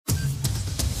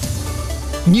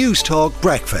News Talk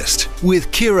Breakfast with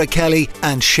Ciara Kelly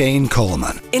and Shane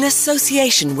Coleman. In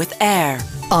association with AIR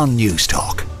On News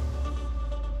Talk.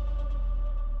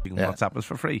 You can WhatsApp us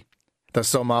for free. There's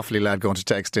some awfully lad going to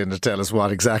text in to tell us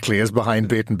what exactly is behind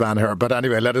Beaton Banner. But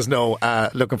anyway, let us know.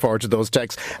 Looking forward to those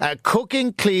texts.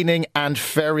 Cooking, cleaning and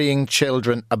ferrying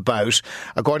children about.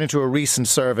 According to a recent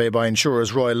survey by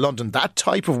Insurers Royal London, that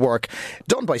type of work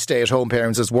done by stay-at-home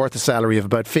parents is worth a salary of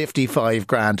about 55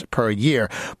 grand per year.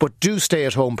 But do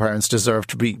stay-at-home parents deserve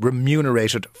to be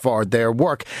remunerated for their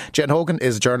work? Jen Hogan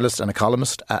is a journalist and a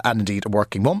columnist and indeed a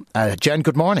working mum. Jen,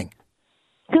 good morning.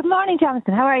 Good morning,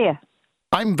 Jonathan. How are you?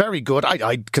 I'm very good.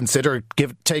 I'd consider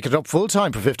take it up full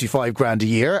time for 55 grand a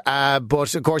year,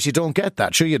 but of course you don't get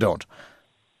that. Sure, you don't.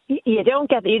 You don't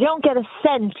get a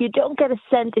cent. You don't get a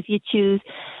cent if you choose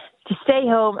to stay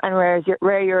home and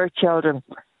rear your children.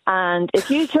 And if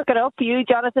you took it up, you,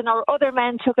 Jonathan, or other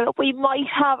men took it up, we might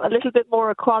have a little bit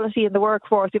more equality in the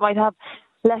workforce. We might have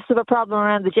less of a problem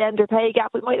around the gender pay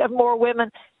gap. We might have more women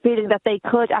feeling that they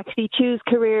could actually choose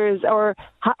careers or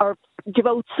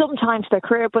devote some time to their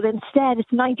career, but instead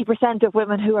it's 90% of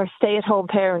women who are stay-at-home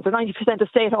parents, or 90% of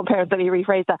stay-at-home parents, let me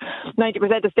rephrase that,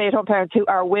 90% of stay-at-home parents who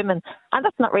are women. And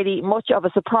that's not really much of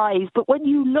a surprise, but when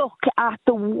you look at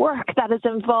the work that is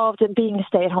involved in being a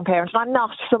stay-at-home parent, and I'm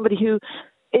not somebody who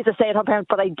is a stay-at-home parent,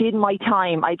 but I did my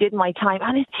time,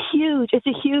 and it's huge. It's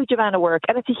a huge amount of work,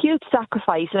 and it's a huge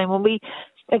sacrifice. And when we,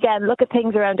 again, look at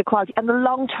things around equality and the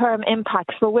long-term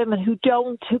impacts for women who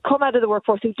come out of the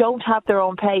workforce, who don't have their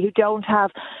own pay, who don't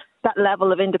have that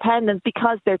level of independence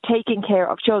because they're taking care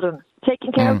of children.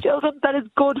 Taking care of children, that is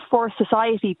good for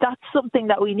society. That's something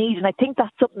that we need, and I think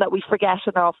that's something that we forget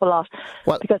an awful lot.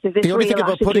 Well, because there's this the only real thing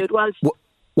about attitude,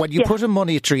 when you put a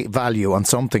monetary value on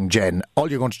something, Jen, all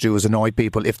you're going to do is annoy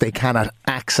people if they cannot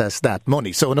access that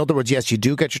money. So in other words, yes, you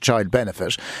do get your child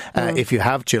benefit if you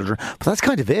have children, but that's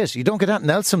kind of it. You don't get anything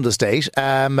else from the state,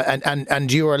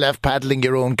 and you are left paddling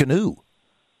your own canoe.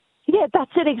 Yeah,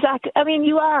 that's it, exactly. I mean,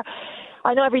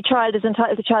 I know every child is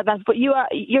entitled to child benefit, but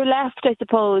you're left, I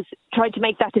suppose, trying to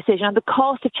make that decision. And the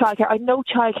cost of childcare, I know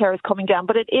childcare is coming down,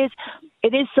 but it is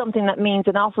something that means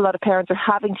an awful lot of parents are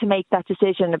having to make that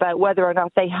decision about whether or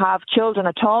not they have children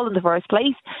at all in the first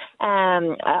place.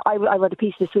 I read a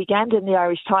piece this weekend in the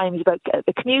Irish Times about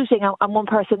the commuting, and one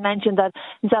person mentioned that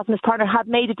himself and his partner had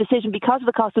made a decision because of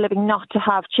the cost of living not to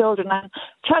have children. And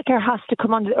childcare has to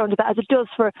come under that, as it does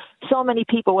for so many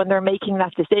people when they're making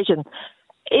that decision.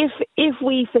 If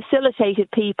we facilitated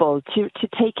people to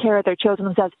take care of their children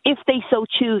themselves, if they so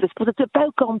choose, but it's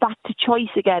about going back to choice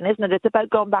again, isn't it? It's about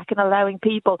going back and allowing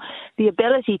people the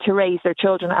ability to raise their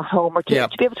children at home, or to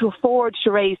be able to afford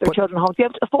to raise their children at home, to be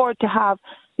able to afford to have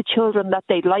the children that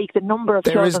they'd like, the number of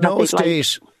children that they'd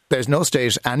like. There's no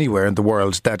state anywhere in the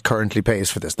world that currently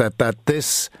pays for this.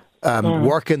 This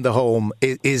work in the home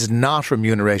is not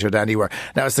remunerated anywhere.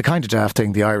 Now, it's the kind of daft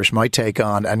thing the Irish might take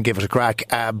on and give it a crack,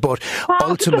 but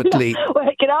ultimately... Well,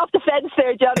 get off the fence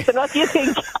there, Jonathan. What do you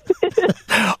think?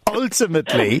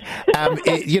 Ultimately,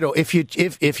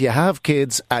 if you have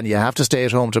kids and you have to stay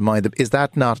at home to mind them, is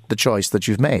that not the choice that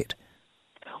you've made?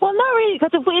 Well, not really,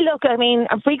 because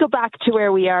if we go back to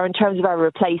where we are in terms of our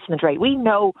replacement rate, we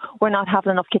know we're not having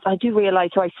enough kids. I do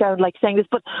realise how I sound like saying this,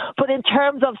 but in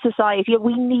terms of society,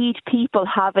 we need people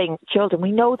having children.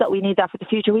 We know that we need that for the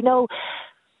future. We know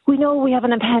we have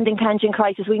an impending pension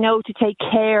crisis. We know to take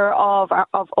care of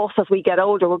us as we get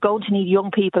older, we're going to need young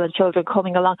people and children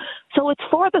coming along. So it's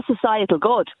for the societal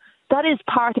good. That is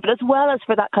part of it, as well as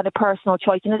for that kind of personal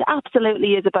choice. And it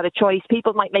absolutely is about a choice.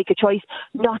 People might make a choice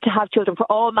not to have children for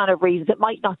all manner of reasons. It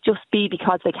might not just be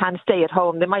because they can stay at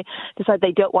home. They might decide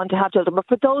they don't want to have children. But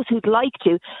for those who'd like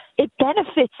to, it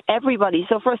benefits everybody.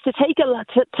 So for us to take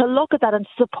to look at that and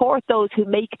support those who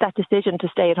make that decision to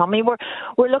stay at home. I mean,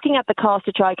 we're looking at the cost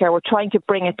of childcare. We're trying to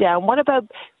bring it down. What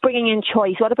about bringing in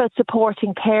choice? What about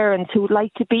supporting parents who would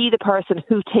like to be the person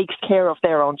who takes care of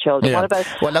their own children? Yeah. What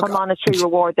about a monetary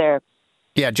reward there?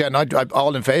 Yeah, Jen, I'm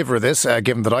all in favour of this,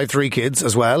 given that I have 3 kids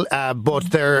as well.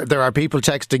 But there are people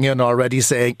texting in already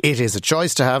saying it is a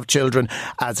choice to have children.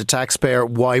 As a taxpayer,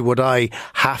 why would I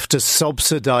have to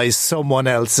subsidise someone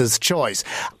else's choice?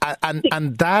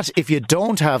 And that, if you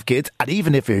don't have kids, and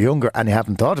even if you're younger and you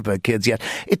haven't thought about kids yet,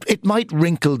 it might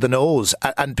wrinkle the nose,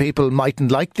 and people mightn't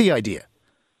like the idea.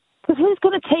 But who's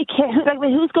going to take care?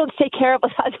 Who's going to take care of us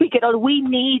as we get older? We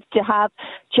need to have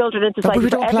children in society.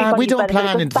 No, but we don't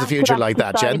plan into the future like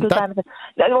that, Jen.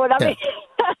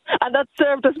 And that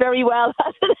served us very well.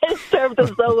 It served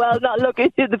us so well, not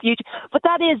looking to the future. But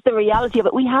that is the reality of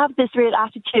it. We have this real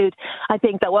attitude, I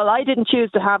think, that, well, I didn't choose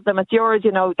to have them, it's yours,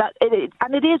 and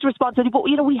it is responsibility. But,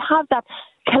 we have that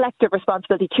collective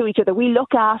responsibility to each other. We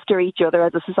look after each other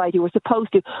as a society. We're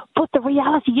supposed to. But the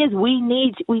reality is we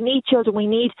need children. We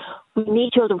need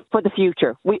children for the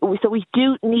future. So we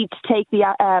do need to take the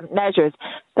measures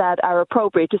that are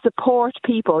appropriate to support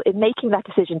people in making that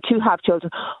decision to have children,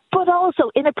 but also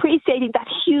in appreciating that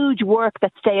huge work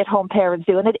that stay-at-home parents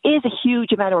do. And it is a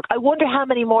huge amount of work. I wonder how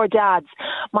many more dads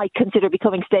might consider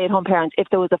becoming stay-at-home parents if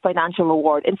there was a financial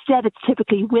reward. Instead, it's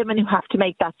typically women who have to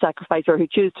make that sacrifice, or who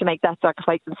choose to make that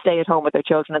sacrifice and stay at home with their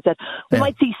children. Instead, we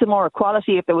might see some more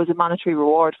equality if there was a monetary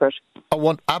reward for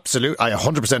it. Absolutely, I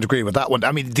 100% agree with that one.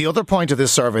 I mean, the other point of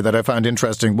this survey that I found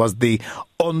interesting was the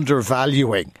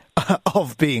undervaluing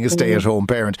of being a stay-at-home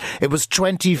parent. It was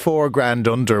 24 grand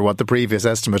under what the previous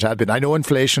estimate had been. I know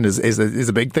inflation is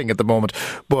a big thing at the moment,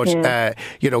 but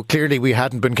clearly we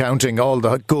hadn't been counting all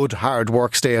the good hard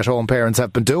work stay-at-home parents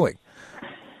have been doing.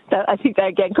 I think that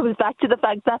again comes back to the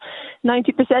fact that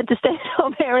 90% of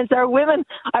stay-at-home parents are women.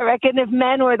 I reckon if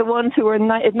men were the ones who were,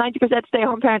 if 90%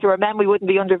 stay-at-home parents were men, we wouldn't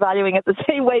be undervaluing it the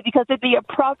same way, because it'd be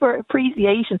a proper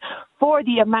appreciation for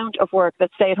the amount of work that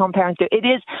stay-at-home parents do. It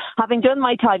is, having done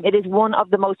my time, it is one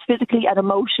of the most physically and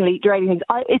emotionally draining things.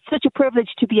 It's such a privilege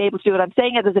to be able to do it. I'm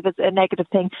saying it as if it's a negative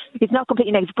thing. It's not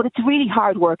completely negative, but it's really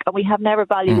hard work, and we have never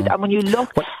valued it. And when you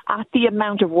look at the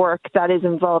amount of work that is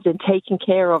involved in taking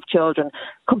care of children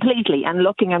completely and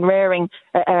looking and rearing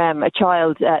a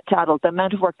child to adult, the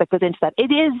amount of work that goes into that,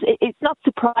 it's not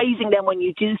surprising then when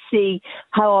you do see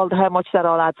how much that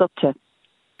all adds up to.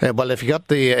 Well, if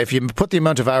you put the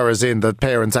amount of hours in that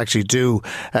parents actually do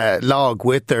log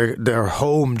with their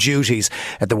home duties,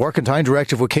 the working time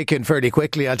directive will kick in fairly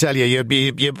quickly. I'll tell you, you'd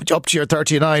be up to your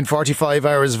 39, 45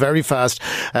 hours very fast,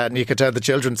 and you could tell the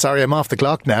children, sorry, I'm off the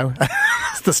clock now.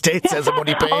 The state says I'm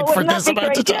only paid for this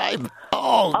amount of time.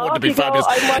 Wouldn't it be fabulous?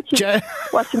 I'm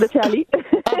watching the telly.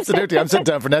 Absolutely, I'm sitting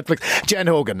down for Netflix. Jen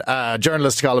Hogan,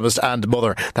 journalist, columnist and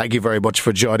mother, thank you very much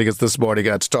for joining us this morning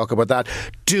to talk about that.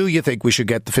 Do you think we should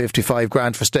get the 55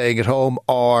 grand for staying at home,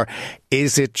 or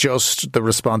is it just the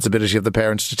responsibility of the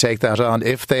parents to take that on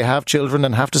if they have children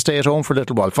and have to stay at home for a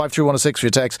little while? 53106 for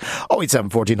your text, 087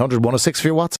 1400 106 for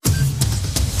your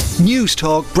WhatsApp. News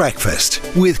Talk Breakfast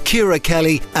with Ciara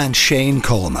Kelly and Shane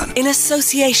Coleman. In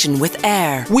association with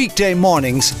AIR. Weekday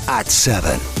mornings at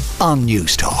 7 on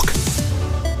News Talk.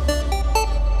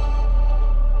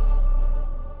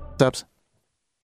 Steps.